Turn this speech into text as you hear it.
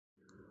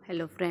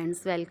Hello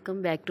friends,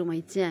 welcome back to my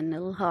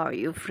channel. How are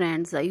you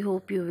friends? I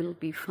hope you will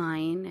be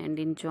fine and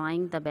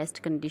enjoying the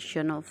best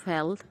condition of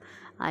health.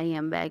 I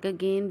am back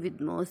again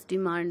with most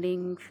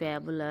demanding,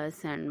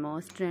 fabulous and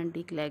most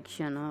trendy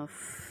collection of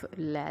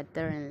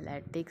leather and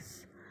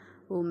latex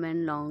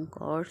women long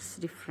coats,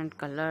 different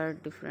color,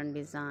 different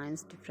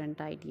designs, different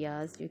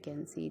ideas. You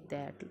can see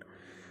that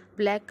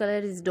black color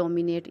is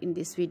dominate in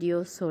this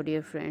video. So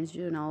dear friends,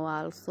 you know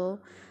also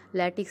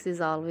latex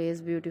is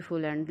always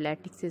beautiful and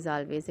latex is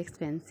always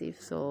expensive,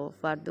 so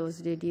for those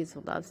ladies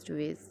who loves to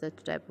wear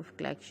such type of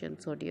collection,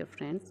 so dear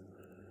friends,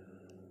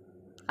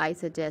 I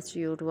suggest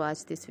you to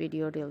watch this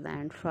video till the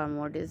end for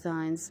more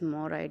designs,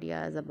 more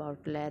ideas about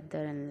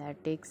leather and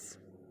latex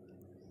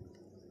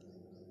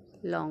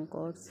long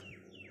coats.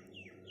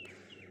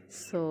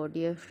 So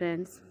dear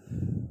friends,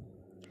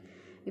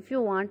 if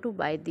you want to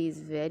buy these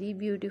very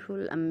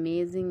beautiful,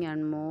 amazing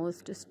and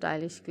most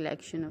stylish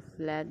collection of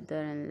leather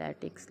and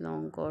latex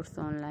long coats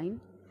online,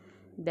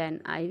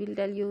 then I will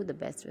tell you the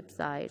best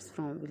websites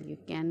from which you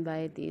can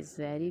buy these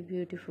very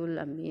beautiful,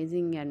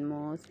 amazing and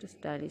most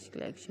stylish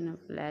collection of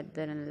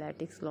leather and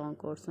latex long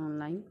coats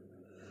online.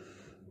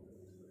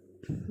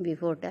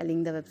 Before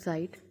telling the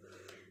website,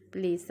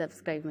 please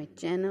subscribe my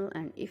channel,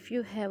 and if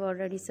you have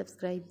already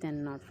subscribed,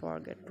 then not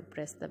forget to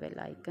press the bell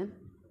icon.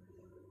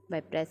 By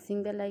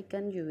pressing bell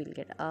icon, you will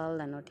get all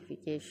the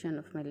notification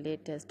of my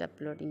latest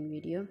uploading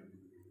video.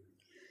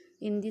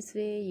 In this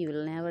way, you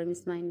will never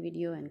miss my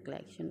video and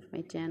collection of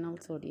my channel.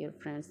 So dear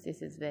friends,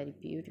 this is very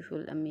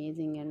beautiful,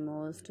 amazing and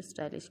most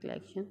stylish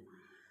collection.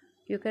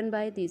 You can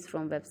buy these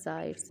from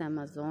websites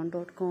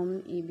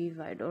amazon.com,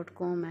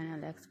 eby.com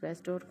and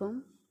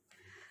aliexpress.com.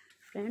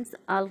 Friends,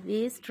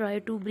 always try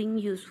to bring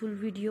useful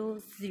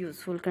videos,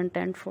 useful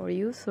content for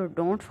you, so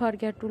don't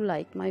forget to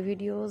like my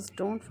videos,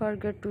 don't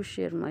forget to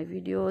share my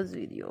videos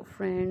with your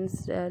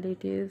friends,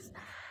 relatives,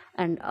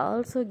 and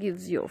also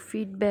gives your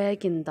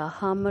feedback in the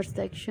hammer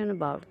section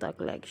about the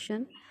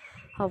collection.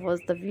 How was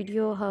the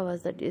video, how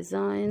was the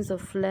designs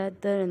of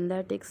leather and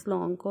latex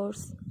long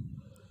coats?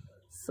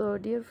 So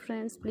dear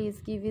friends, please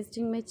keep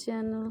visiting my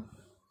channel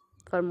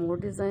for more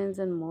designs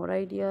and more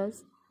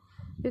ideas.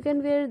 You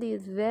can wear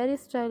these very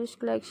stylish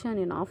collection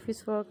in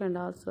office work and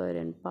also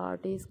in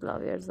parties,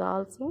 club wears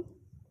also.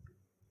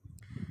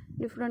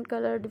 Different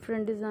color,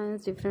 different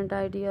designs, different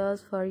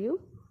ideas for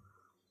you.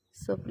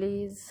 So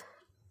please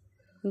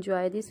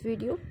enjoy this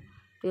video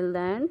till the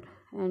end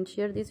and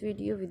share this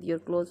video with your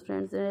close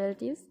friends and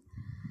relatives.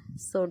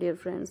 So dear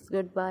friends,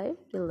 goodbye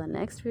till the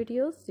next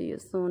video. See you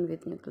soon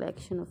with new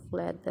collection of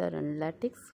leather and latex.